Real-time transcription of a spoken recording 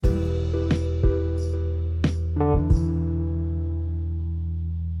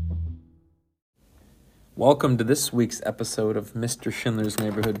Welcome to this week's episode of Mr. Schindler's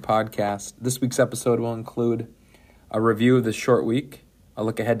Neighborhood Podcast. This week's episode will include a review of the short week, a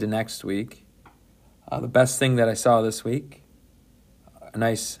look ahead to next week, the best thing that I saw this week, a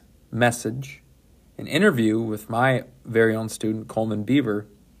nice message, an interview with my very own student, Coleman Beaver,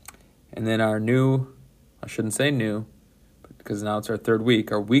 and then our because now it's our third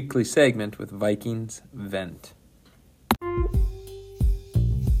week, our weekly segment with Vikings Vent.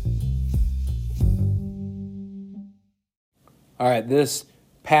 All right, this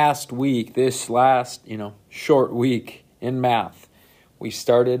past week, this last, short week in math, we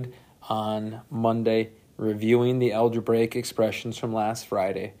started on Monday reviewing the algebraic expressions from last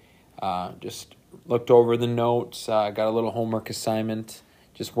Friday. Just looked over the notes, got a little homework assignment,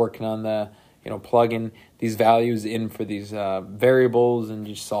 just working on the, plugging these values in for these variables and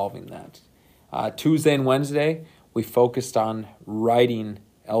just solving that. Tuesday and Wednesday, we focused on writing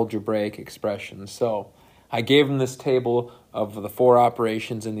algebraic expressions. So I gave them this table of the four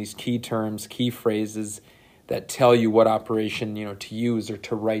operations and these key terms, key phrases that tell you what operation, to use or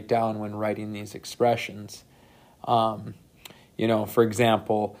to write down when writing these expressions. For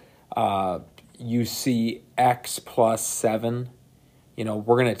example, you see x plus 7. We're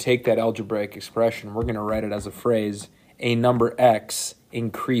going to take that algebraic expression. We're going to write it as a phrase, a number x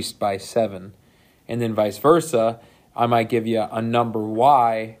increased by 7. And then vice versa, I might give you a number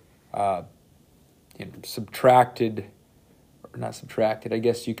y I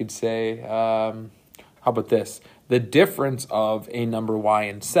guess you could say, how about this? The difference of a number y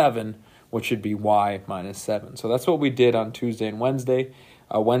and 7, which should be y minus 7. So that's what we did on Tuesday and Wednesday.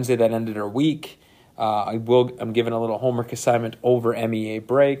 Wednesday, that ended our week. I'm giving a little homework assignment over MEA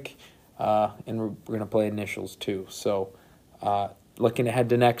break, and we're going to play initials too. So looking ahead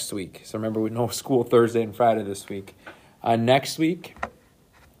to next week. So remember, we know school Thursday and Friday this week. Next week,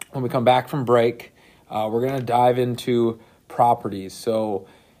 when we come back from break, we're going to dive into properties. So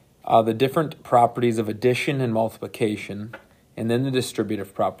the different properties of addition and multiplication, and then the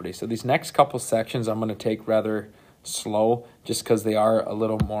distributive property. So these next couple sections I'm going to take rather slow just because they are a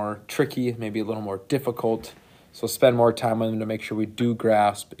little more tricky, maybe a little more difficult. So spend more time on them to make sure we do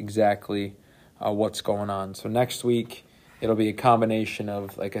grasp exactly what's going on. So next week, it'll be a combination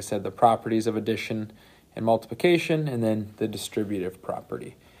of, like I said, the properties of addition and multiplication, and then the distributive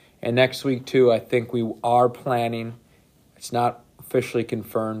property. And next week, too, I think we are planning, it's not officially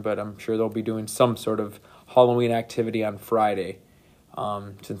confirmed, but I'm sure they'll be doing some sort of Halloween activity on Friday,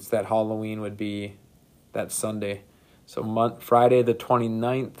 since that Halloween would be that Sunday. So Friday the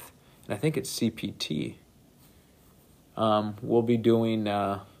 29th, and I think it's CPT, we'll be doing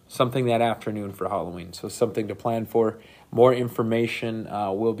something that afternoon for Halloween. So something to plan for. More information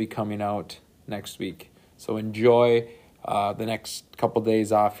will be coming out next week. So enjoy the next couple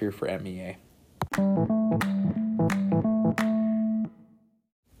days off here for MEA.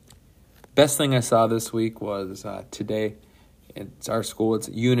 Best thing I saw this week was today. It's our school. It's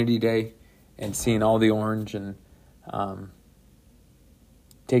Unity Day, and seeing all the orange and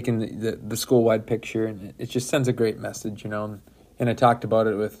taking the school-wide picture, and it just sends a great message, And I talked about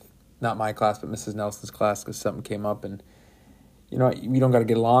it with not my class, but Mrs. Nelson's class, because something came up, and we don't got to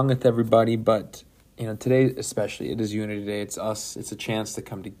get along with everybody, but today especially, it is Unity Day. It's us. It's a chance to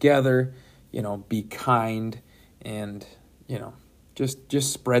come together, be kind, and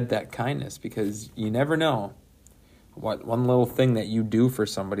just spread that kindness, because you never know what one little thing that you do for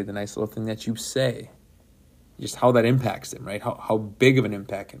somebody, the nice little thing that you say, just how that impacts them, right? How big of an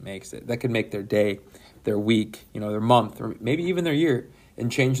impact it makes. That could make their day, their week, their month, or maybe even their year,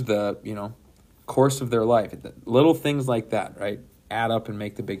 and change the, course of their life. Little things like that, right, add up and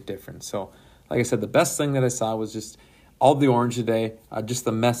make the big difference. So, like I said, the best thing that I saw was just all the orange today, just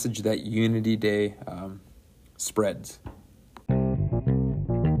the message that Unity Day spreads.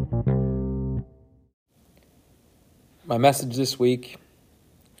 My message this week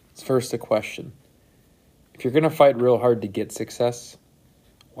is first a question. If you're going to fight real hard to get success,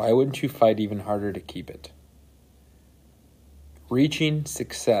 why wouldn't you fight even harder to keep it? Reaching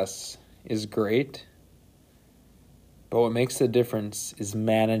success is great, but what makes the difference is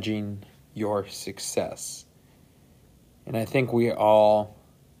managing your success. And I think we all,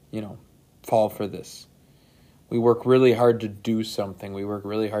 fall for this. We work really hard to do something. We work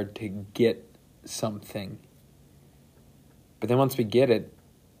really hard to get something. But then once we get it,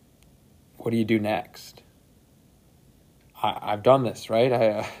 what do you do next? I've done this, right?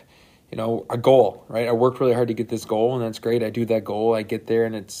 A goal, right? I worked really hard to get this goal, and that's great. I do that goal. I get there,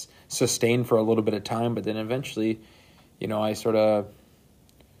 and it's sustained for a little bit of time. But then eventually, I sort of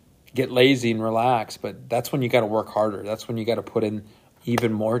get lazy and relax. But that's when you got to work harder. That's when you got to put in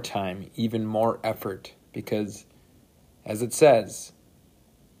even more time, even more effort Because, as it says,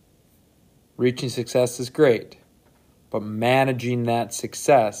 reaching success is great, but managing that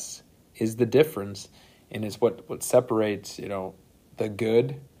success is the difference, and is what separates, the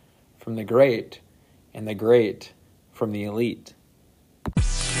good from the great, and the great from the elite.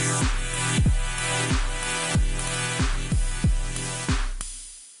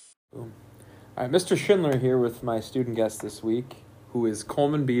 Boom. All right, Mr. Schindler here with my student guest this week, who is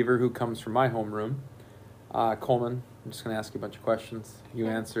Coleman Beaver, who comes from my homeroom. Coleman, I'm just going to ask you a bunch of questions. You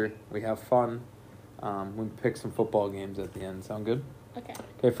answer. We have fun. We pick some football games at the end. Sound good? Okay.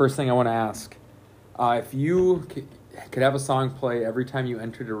 Okay, first thing I want to ask. If you could have a song play every time you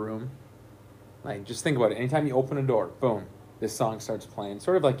entered a room, like, just think about it. Anytime you open a door, boom, this song starts playing.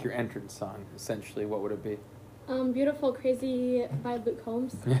 Sort of like your entrance song, essentially. What would it be? Beautiful Crazy by Luke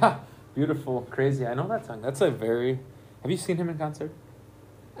Combs. Yeah, Beautiful Crazy. I know that song. That's a very... Have you seen him in concert?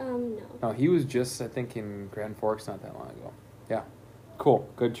 No. No, he was just, I think, in Grand Forks not that long ago. Yeah. Cool.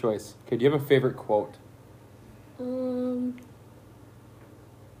 Good choice. Okay, do you have a favorite quote? And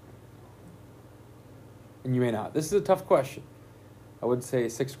you may not. This is a tough question. I would say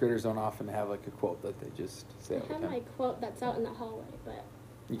sixth graders don't often have, like, a quote that they just say all the I have time. my quote that's out in the hallway, but...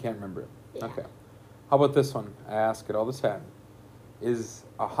 You can't remember it? Yeah. Okay. How about this one? I ask it all the time. Is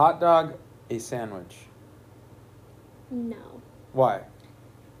a hot dog a sandwich? No. Why?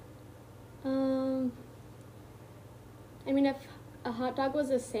 I mean, if a hot dog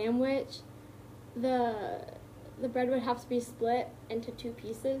was a sandwich, the bread would have to be split into 2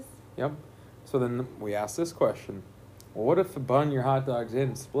 pieces. Yep. So then we ask this question. Well, what if the bun your hot dog's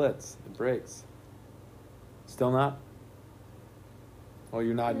in splits? It breaks. Still not? Well,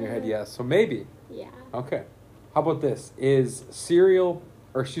 you're nodding your head yes. So maybe. Yeah. Okay. How about this? Is soup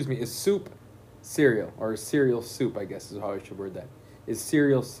cereal? Or is cereal soup, I guess is how I should word that. Is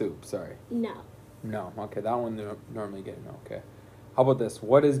cereal soup? Sorry. No. No. Okay, that one normally get no. Okay. How about this?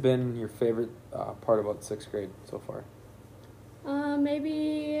 What has been your favorite part about 6th grade so far?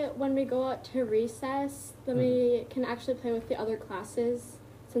 Maybe when we go out to recess, then we can actually play with the other classes,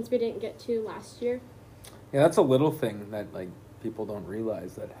 since we didn't get to last year. Yeah, that's a little thing that, like, people don't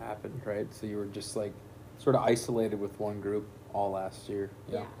realize that happened, right? So you were just, like, sort of isolated with one group all last year.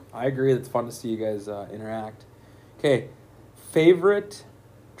 Yeah. I agree. It's fun to see you guys interact. Okay, favorite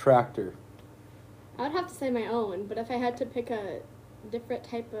tractor? I would have to say my own, but if I had to pick a different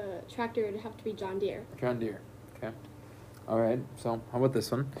type of tractor, it would have to be John Deere. John Deere. Okay. All right. So how about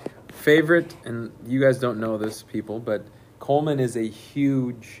this one? Favorite, and you guys don't know this, people, but Coleman is a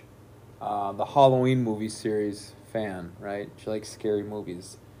huge the Halloween movie series fan, right? She likes scary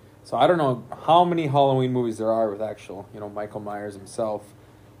movies. So I don't know how many Halloween movies there are with actual, Michael Myers himself.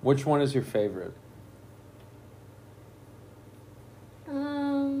 Which one is your favorite?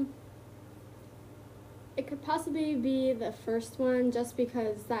 It could possibly be the first one, just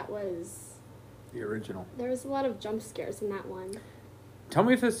because that was... The original. There was a lot of jump scares in that one. Tell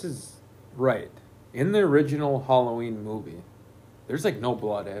me if this is right. In the original Halloween movie, there's, like, no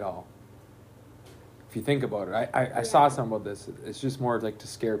blood at all. If you think about it. I saw something about this. It's just more, like, to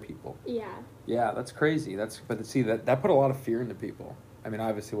scare people. Yeah. Yeah, that's crazy. But see, that put a lot of fear into people. I mean,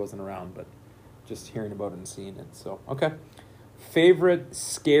 obviously it wasn't around, but just hearing about it and seeing it. So, okay. Favorite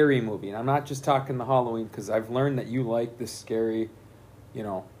scary movie? And I'm not just talking the Halloween, because I've learned that you like the scary,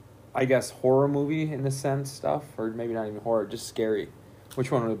 I guess horror movie in a sense stuff, or maybe not even horror, just scary.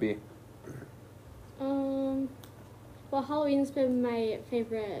 Which one would it be? Well, Halloween's been my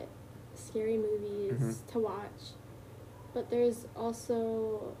favorite scary movies to watch, but there's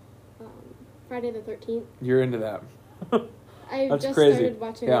also Friday the 13th. You're into that. I That's just crazy. started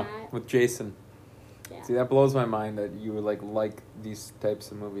watching that. that. With Jason. Yeah. See, that blows my mind that you would like these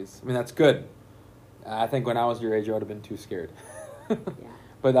types of movies. I mean, that's good. I think when I was your age, I would have been too scared. Yeah.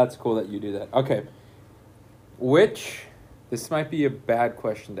 But that's cool that you do that. Okay. This might be a bad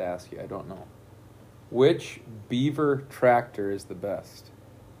question to ask you. I don't know. Which Beaver tractor is the best?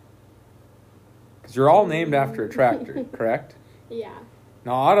 Because you're all named after a tractor, correct? Yeah.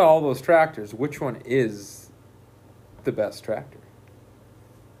 Now, out of all those tractors, which one is the best tractor?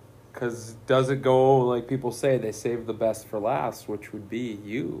 Because does it go, like people say, they save the best for last, which would be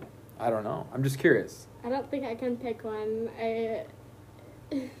you? I don't know. I'm just curious. I don't think I can pick one.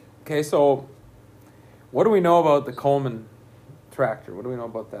 Okay, so what do we know about the Coleman tractor? What do we know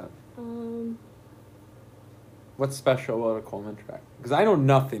about that? What's special about a Coleman tractor? Because I know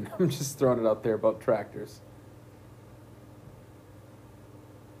nothing. I'm just throwing it out there about tractors.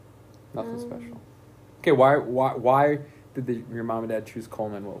 Nothing special. Okay, why did your mom and dad choose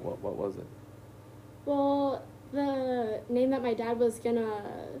Coleman? What was it? Well, the name that my dad was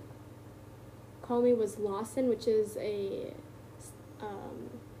gonna call me was Lawson, which is a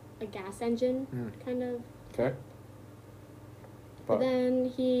gas engine kind of. Okay. But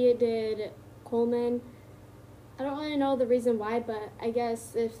then he did Coleman. I don't really know the reason why, but I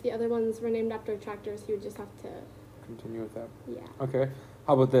guess if the other ones were named after tractors, he would just have to continue with that. Yeah. Okay.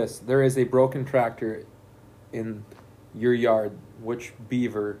 How about this? There is a broken tractor in your yard. Which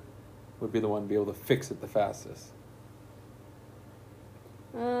beaver would be the one to be able to fix it the fastest?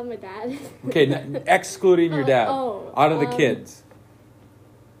 My dad. Okay, excluding your dad. Out of the kids.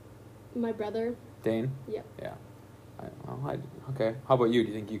 My brother. Dane? Yep. Yeah. Okay. How about you? Do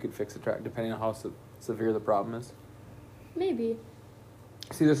you think you could fix the tractor, depending on how severe the problem is? Maybe.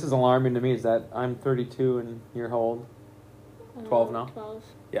 See, this is alarming to me. Is that I'm 32 and you're how old? 12 now? 12.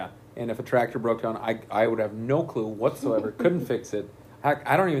 Yeah. And if a tractor broke down, I would have no clue whatsoever. Couldn't fix it.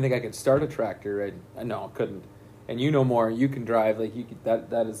 I don't even think I could start a tractor. Right? No, couldn't. And you know more. You can drive. Like you could,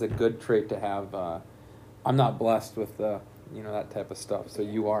 that is a good trait to have. I'm not blessed with that type of stuff. So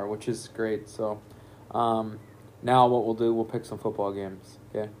you are, which is great. So now what we'll do, we'll pick some football games.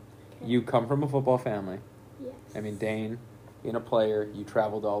 Okay. You come from a football family. Yes. I mean, Dane being a player, you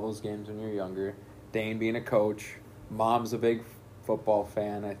traveled to all those games when you were younger. Dane being a coach. Mom's a big football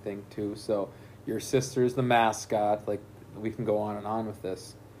fan, I think, too. So your sister's the mascot. Like, we can go on and on with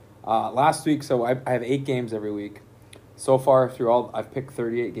this. Last week, so I have 8 games every week. So far, I've picked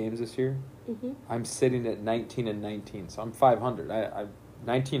 38 games this year. Mm-hmm. I'm sitting at 19-19, so I'm 500. I'm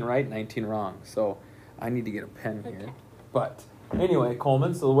 19 right, 19 wrong. So I need to get a pen here. Okay. But anyway,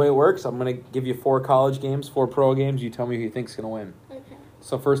 Coleman, so the way it works, I'm going to give you 4 college games, 4 pro games. You tell me who you think's going to win. Okay.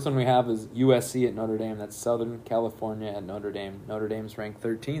 So first one we have is USC at Notre Dame. That's Southern California at Notre Dame. Notre Dame's ranked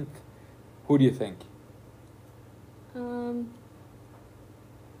 13th. Who do you think?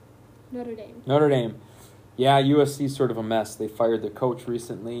 Notre Dame. Notre Dame. Yeah, USC's sort of a mess. They fired their coach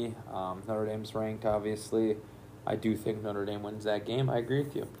recently. Notre Dame's ranked, obviously. I do think Notre Dame wins that game. I agree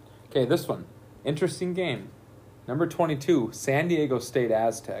with you. Okay, this one. Interesting game. Number 22, San Diego State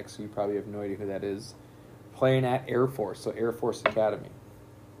Aztecs, who you probably have no idea who that is, playing at Air Force, so Air Force Academy.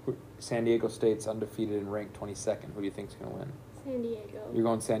 San Diego State's undefeated and ranked 22nd. Who do you think's going to win? San Diego. You're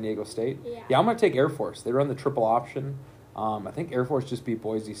going San Diego State? Yeah. I'm going to take Air Force. They run the triple option. I think Air Force just beat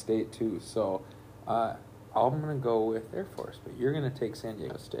Boise State, too. So I'm going to go with Air Force, but you're going to take San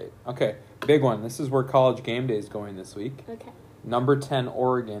Diego State. Okay, big one. This is where College Game Day is going this week. Okay. Number 10,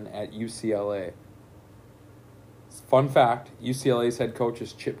 Oregon at UCLA. Fun fact, UCLA's head coach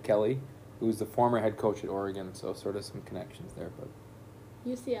is Chip Kelly, who's the former head coach at Oregon, so sort of some connections there. But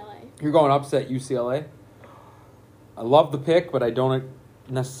UCLA. You're going upset UCLA? I love the pick, but I don't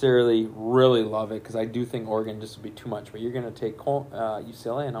necessarily really love it because I do think Oregon just would be too much. But you're going to take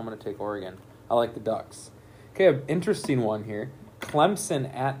UCLA, and I'm going to take Oregon. I like the Ducks. Okay, an interesting one here.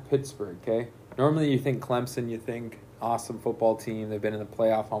 Clemson at Pittsburgh, okay? Normally you think Clemson, you think awesome football team. They've been in the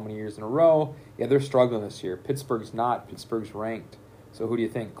playoff how many years in a row? Yeah, they're struggling this year. Pittsburgh's not. Pittsburgh's ranked. So who do you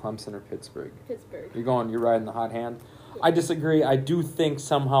think, Clemson or Pittsburgh? Pittsburgh. You're riding the hot hand? Yeah. I disagree. I do think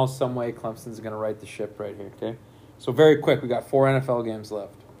somehow, some way, Clemson's going to right the ship right here, okay? So very quick, we got 4 NFL games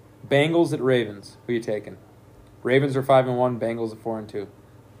left. Bengals at Ravens. Who are you taking? Ravens are 5-1, Bengals are 4-2.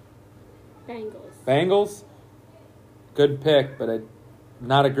 Bengals. Bengals? Good pick, but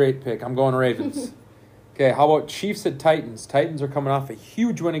not a great pick. I'm going Ravens. Okay, how about Chiefs at Titans? Titans are coming off a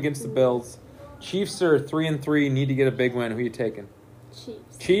huge win against the Bills. Chiefs are 3-3, need to get a big win. Who are you taking?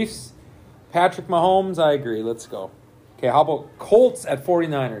 Chiefs. Chiefs? Patrick Mahomes? I agree. Let's go. Okay, how about Colts at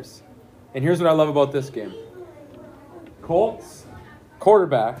 49ers? And here's what I love about this game. Colts,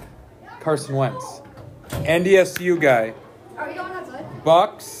 quarterback, Carson Wentz. NDSU guy. Are we going outside?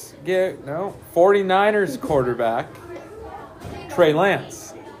 Bucks, 49ers quarterback, Trey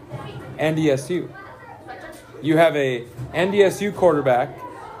Lance. NDSU. You have a NDSU quarterback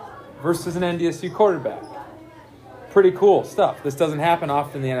versus an NDSU quarterback. Pretty cool stuff. This doesn't happen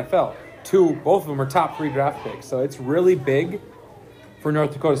often in the NFL. Both of them are top 3 draft picks. So it's really big for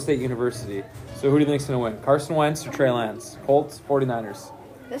North Dakota State University. So who do you think's going to win? Carson Wentz or Trey Lance? Colts, 49ers.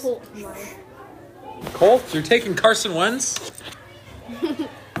 This Colts? You're taking Carson Wentz?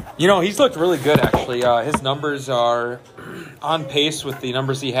 He's looked really good, actually. His numbers are on pace with the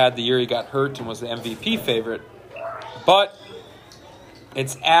numbers he had the year he got hurt and was the MVP favorite. But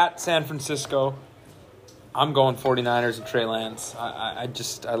it's at San Francisco. I'm going 49ers and Trey Lance. I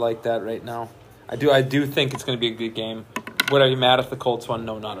like that right now. I do think it's going to be a good game. Would I be mad if the Colts won?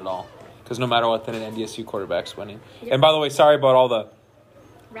 No, not at all. Because no matter what, then an NDSU quarterback's winning. Yep. And by the way, sorry about all the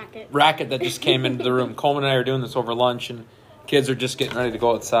racket that just came into the room. Coleman and I are doing this over lunch, and kids are just getting ready to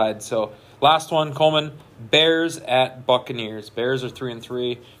go outside. So last one, Coleman, Bears at Buccaneers. Bears are 3-3.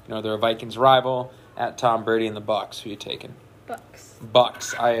 You know, they're a Vikings rival at Tom Brady and the Bucks. Who are you taking?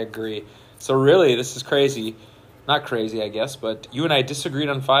 Bucks, I agree. So really, this is crazy. Not crazy, I guess, but you and I disagreed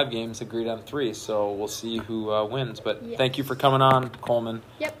on 5 games, agreed on 3, so we'll see who wins. But Thank you for coming on, Coleman.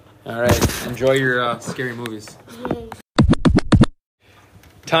 Yep. All right, enjoy your scary movies. Yay.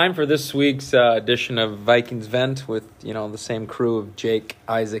 Time for this week's edition of Vikings Vent with, you know, the same crew of Jake,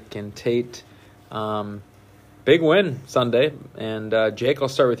 Isaac, and Tate. Big win Sunday, and Jake, I'll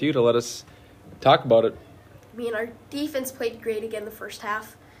start with you to let us talk about it. I mean, our defense played great again the first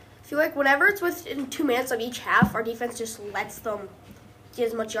half. I feel like whenever it's within 2 minutes of each half, our defense just lets them get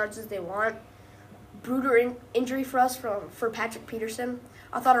as much yards as they want. Brutal injury for us for Patrick Peterson.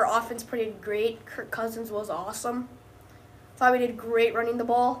 I thought our offense played great. Kirk Cousins was awesome. Thought we did great running the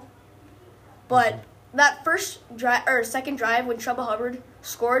ball. But that second drive when Chuba Hubbard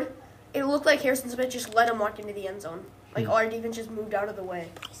scored, it looked like Harrison Smith just let him walk into the end zone. Like our defense just moved out of the way.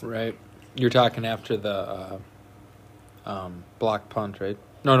 Right. You're talking after the block punt, right?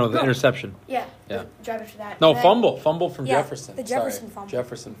 No, the interception. Yeah. The drive after that. No, fumble from Jefferson. The Jefferson fumble.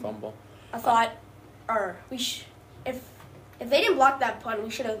 Jefferson fumble. I thought, if they didn't block that punt,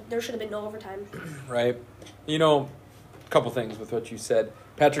 there should have been no overtime. Right. You know, a couple things with what you said.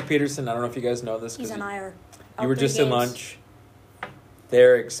 Patrick Peterson, I don't know if you guys know this. He's on IR. You were just in lunch.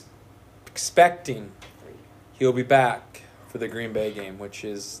 They're expecting he'll be back for the Green Bay game, which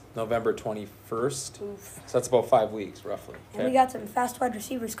is November 21st. Oof. So that's about 5 weeks, roughly. And we got some fast wide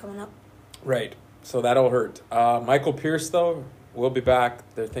receivers coming up. Right. So that'll hurt. Michael Pierce, though, will be back.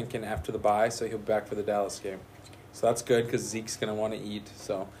 They're thinking after the bye, so he'll be back for the Dallas game. So that's good because Zeke's going to want to eat.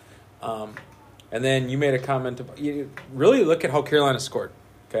 So, and then you made a comment about you really look at how Carolina scored.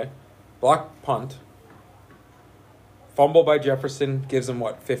 Okay, block punt, fumble by Jefferson gives them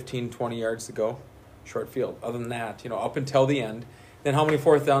 15, 20 yards to go, short field. Other than that, up until the end. Then how many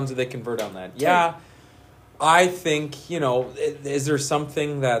fourth downs did they convert on that? Yeah, I think is there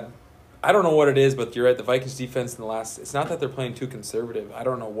something that I don't know what it is, but you're right. The Vikings defense in the last, it's not that they're playing too conservative. I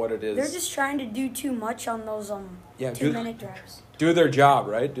don't know what it is. They're just trying to do too much on those 2-minute drives. Do their job,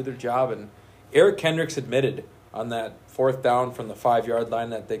 right? Do their job. And Eric Kendricks admitted on that fourth down from the 5-yard line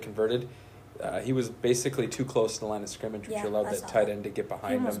that they converted, he was basically too close to the line of scrimmage, which allowed that tight end to get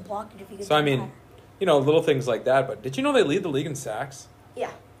behind him. He almost blocked it if he could. So, I mean, little things like that. But did you know they lead the league in sacks? Yeah.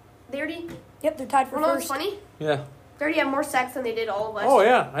 They already... Yep, they're tied for first. Funny? Yeah. They already have more sacks than they did all of us. Oh,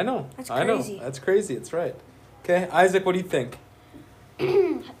 yeah, I know. That's crazy. That's crazy. It's right. Okay, Isaac, what do you think?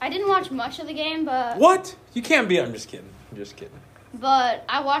 I didn't watch much of the game, but... What? You can't be... I'm just kidding. But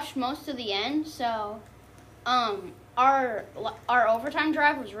I watched most of the end, so... Our overtime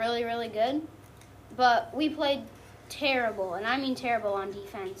drive was really, really good. But we played terrible, and I mean terrible on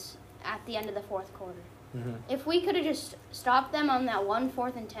defense at the end of the fourth quarter. Mm-hmm. If we could have just stopped them on that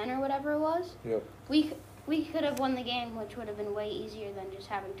 4th and 10 or whatever it was, yep. we could have won the game, which would have been way easier than just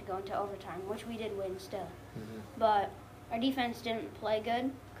having to go into overtime, which we did win still. Mm-hmm. But our defense didn't play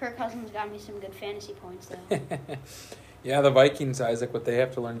good. Kirk Cousins got me some good fantasy points, though. Yeah, the Vikings, Isaac, what they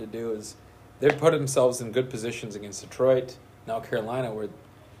have to learn to do is they've put themselves in good positions against Detroit, now Carolina, where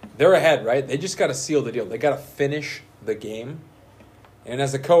they're ahead, right? They just got to seal the deal. They got to finish the game. And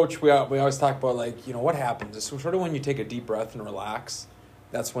as a coach, we always talk about, what happens? It's sort of when you take a deep breath and relax.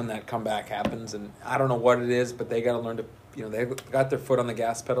 That's when that comeback happens. And I don't know what it is, but they got to learn to, they got their foot on the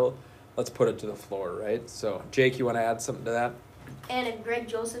gas pedal. Let's put it to the floor, right? So, Jake, you want to add something to that? And if Greg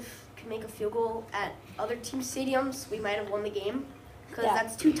Joseph could make a field goal at other team stadiums, we might have won the game. Because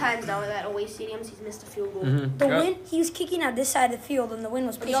that's 2 times now that away stadiums he's missed a field goal. Mm-hmm. The wind, he was kicking at this side of the field, and the wind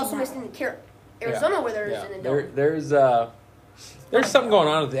was But pushing he also missed in Arizona where there's in the dome. There's something going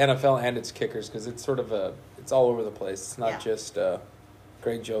on with the NFL and its kickers because it's sort of it's all over the place. It's not just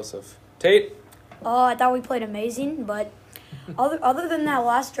Greg Joseph. Tate? Oh, I thought we played amazing, but other than that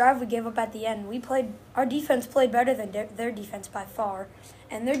last drive we gave up at the end, our defense played better than their defense by far.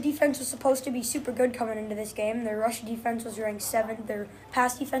 And their defense was supposed to be super good coming into this game. Their rush defense was ranked 7th. Their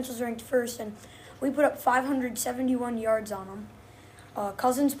pass defense was ranked 1st. And we put up 571 yards on them.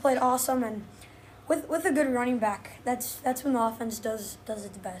 Cousins played awesome. And with a good running back, that's when the offense does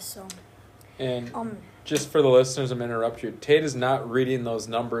its best. So, and just for the listeners, I'm going to interrupt you. Tate is not reading those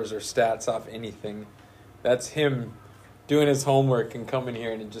numbers or stats off anything. That's him doing his homework and coming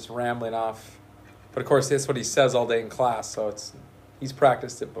here and just rambling off. But, of course, that's what he says all day in class, so he's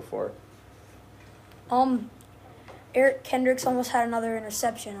practiced it before. Eric Kendricks almost had another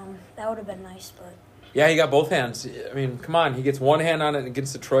interception. That would have been nice, but... Yeah, he got both hands. I mean, come on. He gets one hand on it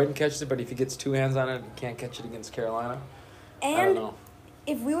against Detroit and catches it, but if he gets 2 hands on it, he can't catch it against Carolina. I don't And know.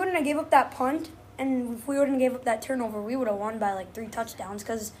 if we wouldn't have gave up that punt and if we wouldn't have gave up that turnover, we would have won by like 3 touchdowns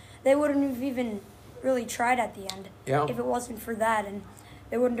because they wouldn't have even really tried at the end Yeah. if it wasn't for that. And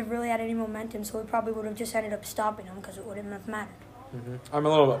they wouldn't have really had any momentum, so we probably would have just ended up stopping them because it wouldn't have mattered. I'm a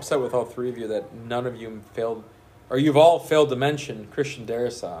little upset with all three of you that none of you failed, or you've all failed to mention Christian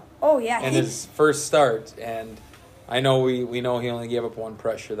Darrisaw Oh, yeah. and his first start. And I know we know he only gave up one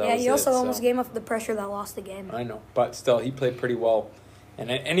pressure. That yeah, was he also it, almost so. gave up the pressure that lost the game. I know, but still, he played pretty well.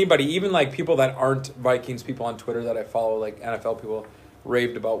 And anybody, even like people that aren't Vikings people on Twitter that I follow, like NFL people,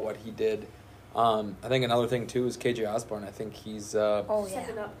 raved about what he did. I think another thing too is KJ Osborne. I think he's Oh, yeah.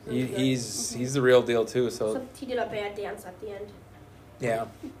 Second up. he's the real deal too. So Except he did a bad dance at the end. yeah,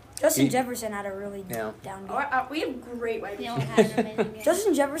 Justin He- Jefferson had a really Yeah. down Oh, game. we have great wide They receivers. only had an amazing game.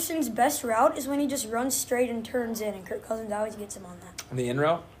 Justin Jefferson's best route is when he just runs straight and turns in, and Kirk Cousins always gets him on that. the in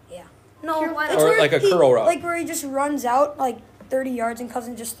route. Yeah. No, Carolina- it's Or where like a he- curl route. Like where he just runs out like 30 yards and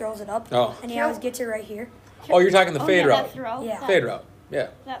Cousins just throws it up. Oh. And he always gets it right here. Oh, you're talking the Oh, fade yeah, route. that throw. Yeah. That, Fade route. Yeah.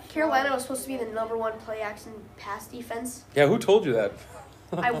 that throw. Carolina was supposed to be the number 1 play action pass defense. Yeah. Who told you that?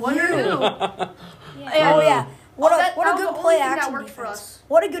 I wonder who. Yeah. Oh yeah. What a that what a was good the play only thing that action worked for defense. us.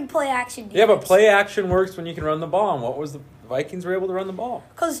 What a good play action defense. Yeah, but play action works when you can run the ball. And what was the Vikings were able to run the ball?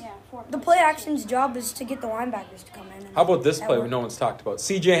 Because Yeah, four the plays. play action's job is to get the linebackers to come in. And How about this that play worked. no one's talked about?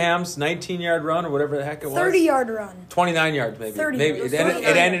 C.J. Ham's 19-yard run or whatever the heck it was. 30-yard run. 29 yards maybe. 30 Maybe yards.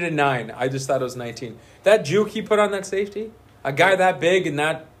 it ended in 9. I just thought it was 19. That juke he put on that safety, a guy that big and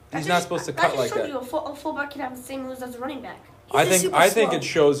that he's not supposed to cut like That just that. shows you a fullback can have the same moves as a running back. I He's a think super slow. it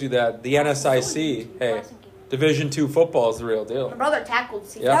shows you that the NSIC, hey, Division II football is the real My deal. brother tackled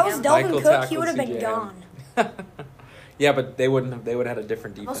CJ. Yeah. That was Delvin Michael Cook. He tackled would have been CJ gone. Yeah, but they would have had a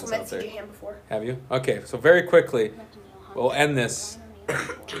different I've also defense met out there. CJ Ham before. Have you? Okay, so very quickly, we'll end this.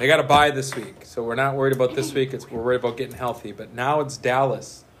 They got to bye this week, so we're not worried about this week. We're worried about getting healthy. But now it's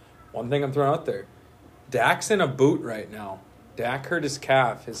Dallas. One thing I'm throwing out there: Dak's in a boot right now. Dak hurt his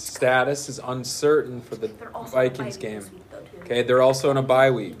calf. His status is uncertain for the They're also Vikings on bye week game. this week, though, too. Okay, they're also in a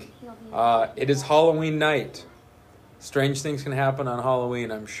bye week. It is Halloween night. Strange things can happen on Halloween,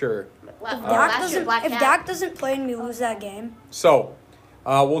 I'm sure. If Dak doesn't play and we lose that game, So,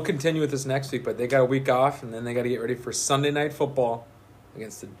 we'll continue with this next week, but they got a week off, and then they got to get ready for Sunday Night Football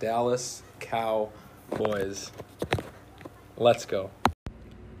against the Dallas Cowboys. Let's go.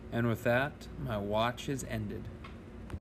 And with that, my watch is ended.